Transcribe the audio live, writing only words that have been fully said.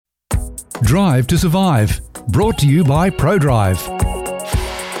Drive to Survive, brought to you by ProDrive.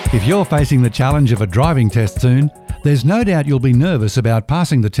 If you're facing the challenge of a driving test soon, there's no doubt you'll be nervous about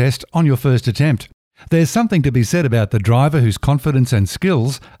passing the test on your first attempt. There's something to be said about the driver whose confidence and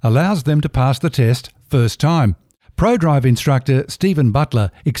skills allows them to pass the test first time. ProDrive instructor Stephen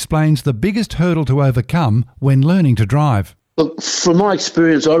Butler explains the biggest hurdle to overcome when learning to drive. Look, from my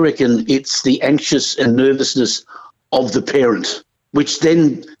experience, I reckon it's the anxious and nervousness of the parent, which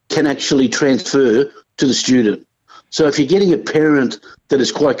then can actually transfer to the student. So if you're getting a parent that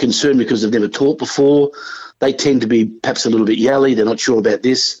is quite concerned because they've never taught before, they tend to be perhaps a little bit yelly, they're not sure about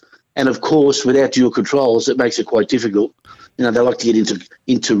this. And of course, without dual controls, it makes it quite difficult. You know, they like to get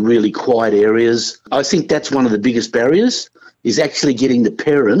into really quiet areas. I think that's one of the biggest barriers, is actually getting the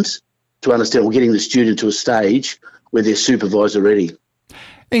parent to understand, or getting the student to a stage where they're supervised already.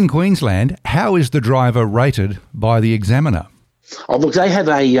 In Queensland, how is the driver rated by the examiner? Oh, look, they have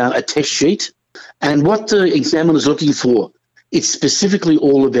a test sheet, and what the examiner's looking for, it's specifically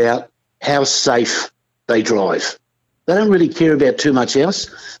all about how safe they drive. They don't really care about too much else,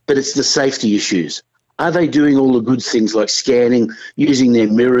 but it's the safety issues. Are they doing all the good things like scanning, using their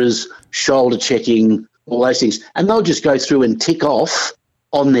mirrors, shoulder checking, all those things? And they'll just go through and tick off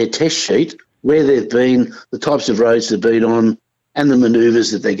on their test sheet where they've been, the types of roads they've been on, and the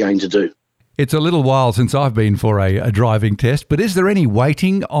manoeuvres that they're going to do. It's a little while since I've been for a driving test, but is there any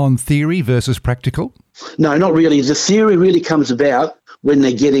weighting on theory versus practical? No, not really. The theory really comes about when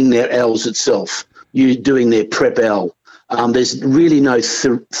they're getting their L's itself, you doing their prep L. There's really no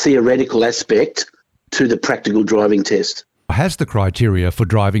theoretical aspect to the practical driving test. Has the criteria for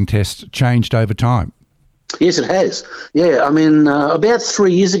driving tests changed over time? Yes, it has. Yeah, I mean, about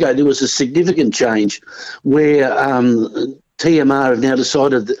 3 years ago, there was a significant change where TMR have now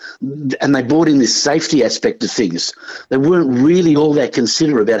decided, and they brought in this safety aspect of things. They weren't really all that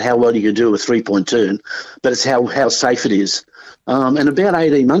considerate about how well you could do a three-point turn, but it's how safe it is. And about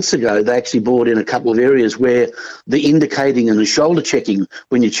 18 months ago, they actually brought in a couple of areas where the indicating and the shoulder checking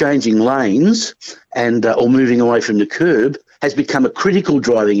when you're changing lanes and or moving away from the curb has become a critical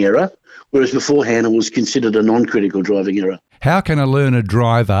driving error, whereas beforehand it was considered a non-critical driving error. How can a learner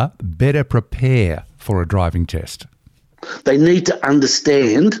driver better prepare for a driving test? They need to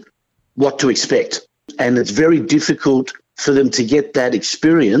understand what to expect. And it's very difficult for them to get that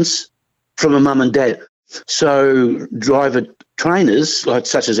experience from a mum and dad. So driver trainers,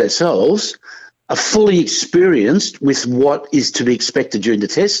 such as ourselves, are fully experienced with what is to be expected during the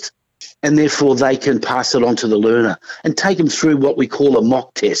test, and therefore they can pass it on to the learner and take them through what we call a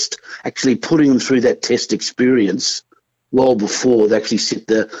mock test, actually putting them through that test experience well before they actually sit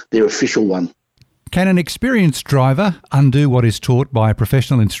their official one. Can an experienced driver undo what is taught by a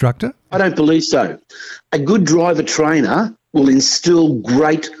professional instructor? I don't believe so. A good driver trainer will instill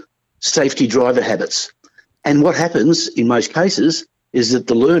great safety driver habits. And what happens in most cases is that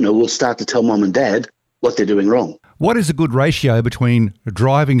the learner will start to tell mum and dad what they're doing wrong. What is a good ratio between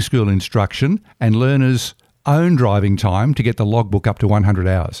driving school instruction and learners' own driving time to get the logbook up to 100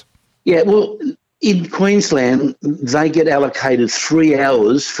 hours? Yeah, well, in Queensland, they get allocated 3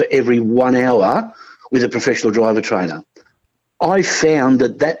 hours for every 1 hour with a professional driver trainer. I found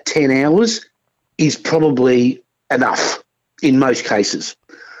that 10 hours is probably enough in most cases,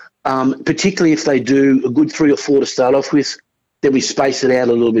 particularly if they do a good 3 or 4 to start off with. Then we space it out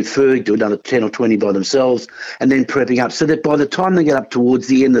a little bit further, do another 10 or 20 by themselves, and then prepping up so that by the time they get up towards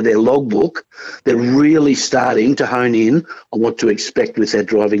the end of their logbook, they're really starting to hone in on what to expect with that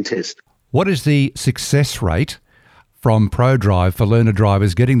driving test. What is the success rate from ProDrive for learner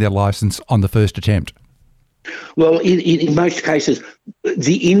drivers getting their licence on the first attempt? Well, in most cases,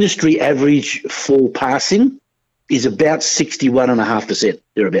 the industry average for passing is about 61.5%,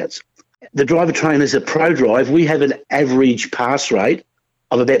 thereabouts. The driver trainers at ProDrive, we have an average pass rate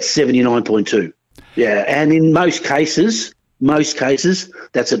of about 79.2. Yeah, and in most cases,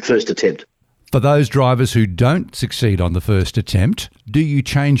 that's at first attempt. For those drivers who don't succeed on the first attempt, do you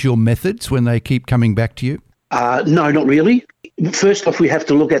change your methods when they keep coming back to you? No, not really. First off, we have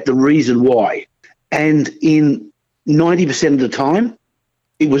to look at the reason why. And in 90% of the time,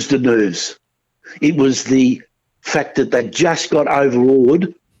 it was the nerves. It was the fact that they just got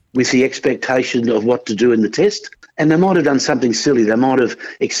overawed with the expectation of what to do in the test. And they might have done something silly. They might have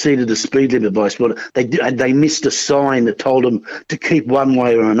exceeded the speed limit by a spot. They missed a sign that told them to keep one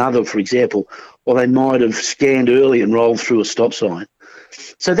way or another, for example, or they might have scanned early and rolled through a stop sign.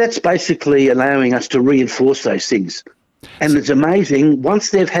 So that's basically allowing us to reinforce those things. And it's amazing, once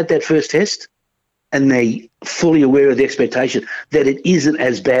they've had that first test and they're fully aware of the expectation that it isn't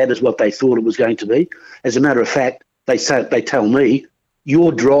as bad as what they thought it was going to be. As a matter of fact, they tell me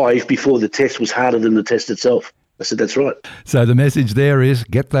your drive before the test was harder than the test itself. I said, that's right. So the message there is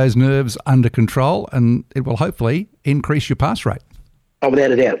get those nerves under control and it will hopefully increase your pass rate. Oh,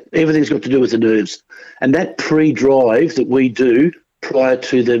 without a doubt. Everything's got to do with the nerves. And that pre-drive that we do prior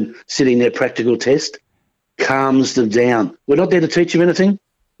to them sitting their practical test calms them down. We're not there to teach them anything.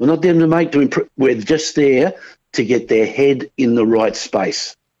 We're not there to improve. We're just there to get their head in the right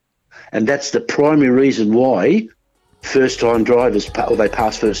space. And that's the primary reason why first-time drivers, they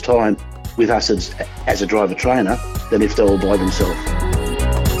pass first time with us as a driver trainer than if they were by themselves.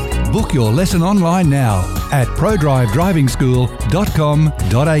 Book your lesson online now at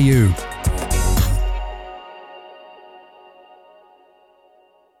prodrivedrivingschool.com.au.